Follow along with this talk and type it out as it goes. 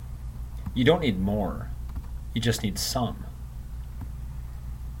You don't need more, you just need some.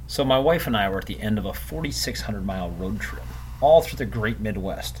 So, my wife and I were at the end of a 4,600-mile road trip, all through the great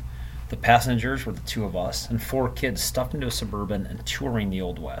Midwest. The passengers were the two of us, and four kids stuffed into a Suburban and touring the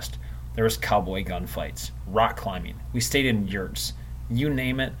Old West. There was cowboy gunfights, rock climbing. We stayed in yurts. You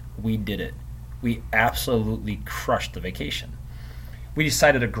name it, we did it. We absolutely crushed the vacation. We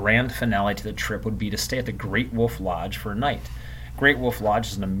decided a grand finale to the trip would be to stay at the Great Wolf Lodge for a night. Great Wolf Lodge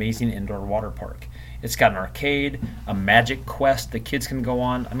is an amazing indoor water park. It's got an arcade, a magic quest the kids can go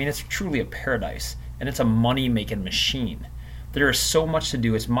on. I mean, it's truly a paradise, and it's a money-making machine. There is so much to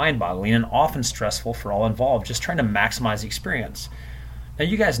do, it's mind-boggling and often stressful for all involved, just trying to maximize the experience. Now,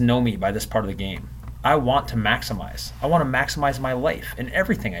 you guys know me by this part of the game. I want to maximize. I want to maximize my life and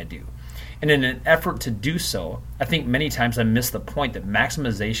everything I do. And in an effort to do so, I think many times I miss the point that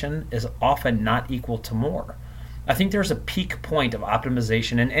maximization is often not equal to more. I think there's a peak point of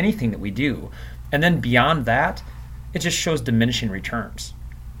optimization in anything that we do, and then beyond that, it just shows diminishing returns.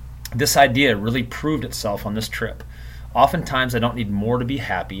 This idea really proved itself on this trip. Oftentimes I don't need more to be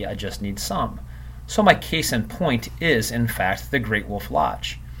happy, I just need some. So my case in point is, in fact, the Great Wolf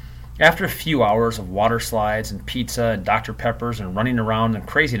Lodge. After a few hours of water slides and pizza and Dr. Peppers and running around and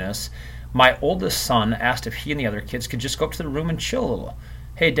craziness, my oldest son asked if he and the other kids could just go up to the room and chill a little.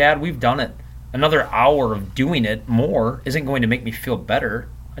 Hey, Dad, we've done it. Another hour of doing it more isn't going to make me feel better.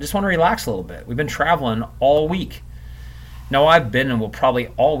 I just want to relax a little bit. We've been traveling all week. Now, I've been and will probably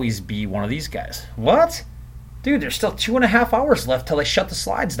always be one of these guys. What? Dude, there's still 2.5 hours left till they shut the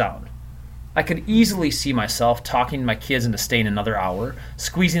slides down. I could easily see myself talking my kids into staying another hour,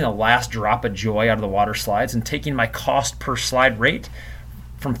 squeezing the last drop of joy out of the water slides, and taking my cost per slide rate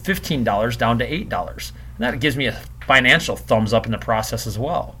from $15 down to $8. And that gives me a financial thumbs up in the process as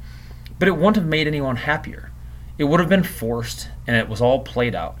well. But it wouldn't have made anyone happier. It would have been forced, and it was all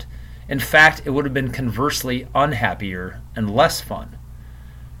played out. In fact, it would have been conversely unhappier and less fun.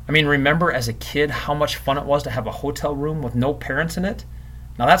 I mean, remember as a kid how much fun it was to have a hotel room with no parents in it?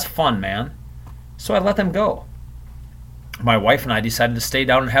 Now that's fun, man. So I let them go. My wife and I decided to stay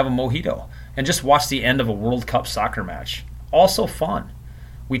down and have a mojito and just watch the end of a World Cup soccer match. Also fun.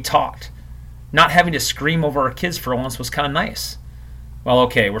 We talked. Not having to scream over our kids for once was kind of nice. Well,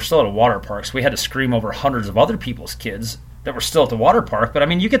 okay, we're still at a water park, so we had to scream over hundreds of other people's kids that were still at the water park, but I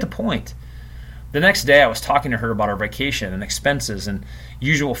mean, you get the point. The next day I was talking to her about our vacation and expenses and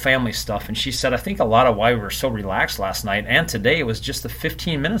usual family stuff, and she said, I think a lot of why we were so relaxed last night and today was just the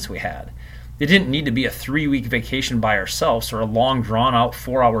 15 minutes we had. It didn't need to be a 3-week vacation by ourselves or a long, drawn-out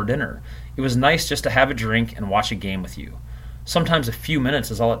 4-hour dinner. It was nice just to have a drink and watch a game with you. Sometimes a few minutes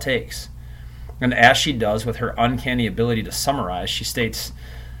is all it takes. And as she does with her uncanny ability to summarize, she states,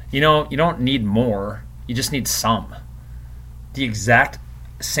 you don't need more, you just need some. The exact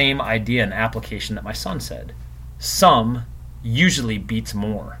same idea and application that my son said. Some usually beats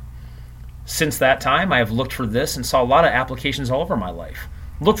more. Since that time, I have looked for this and saw a lot of applications all over my life.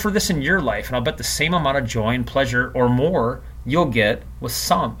 Look for this in your life, and I'll bet the same amount of joy and pleasure or more you'll get with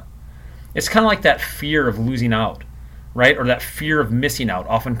some. It's kind of like that fear of losing out, right? Or that fear of missing out,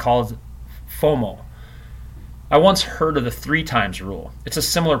 often called FOMO. I once heard of the 3 times rule. It's a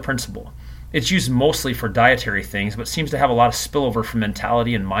similar principle. It's used mostly for dietary things, but seems to have a lot of spillover for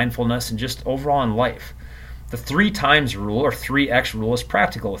mentality and mindfulness and just overall in life. The 3 times rule, or 3X rule, is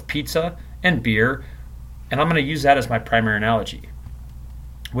practical with pizza and beer, and I'm going to use that as my primary analogy.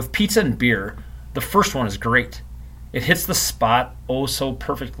 With pizza and beer, the first one is great. It hits the spot oh so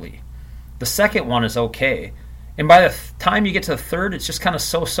perfectly. The second one is okay, and by the time you get to the third, it's just kind of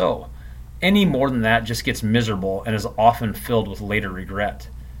so-so. Any more than that just gets miserable and is often filled with later regret.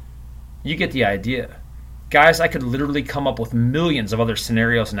 You get the idea. Guys, I could literally come up with millions of other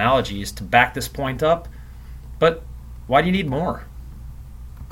scenarios and analogies to back this point up, but why do you need more?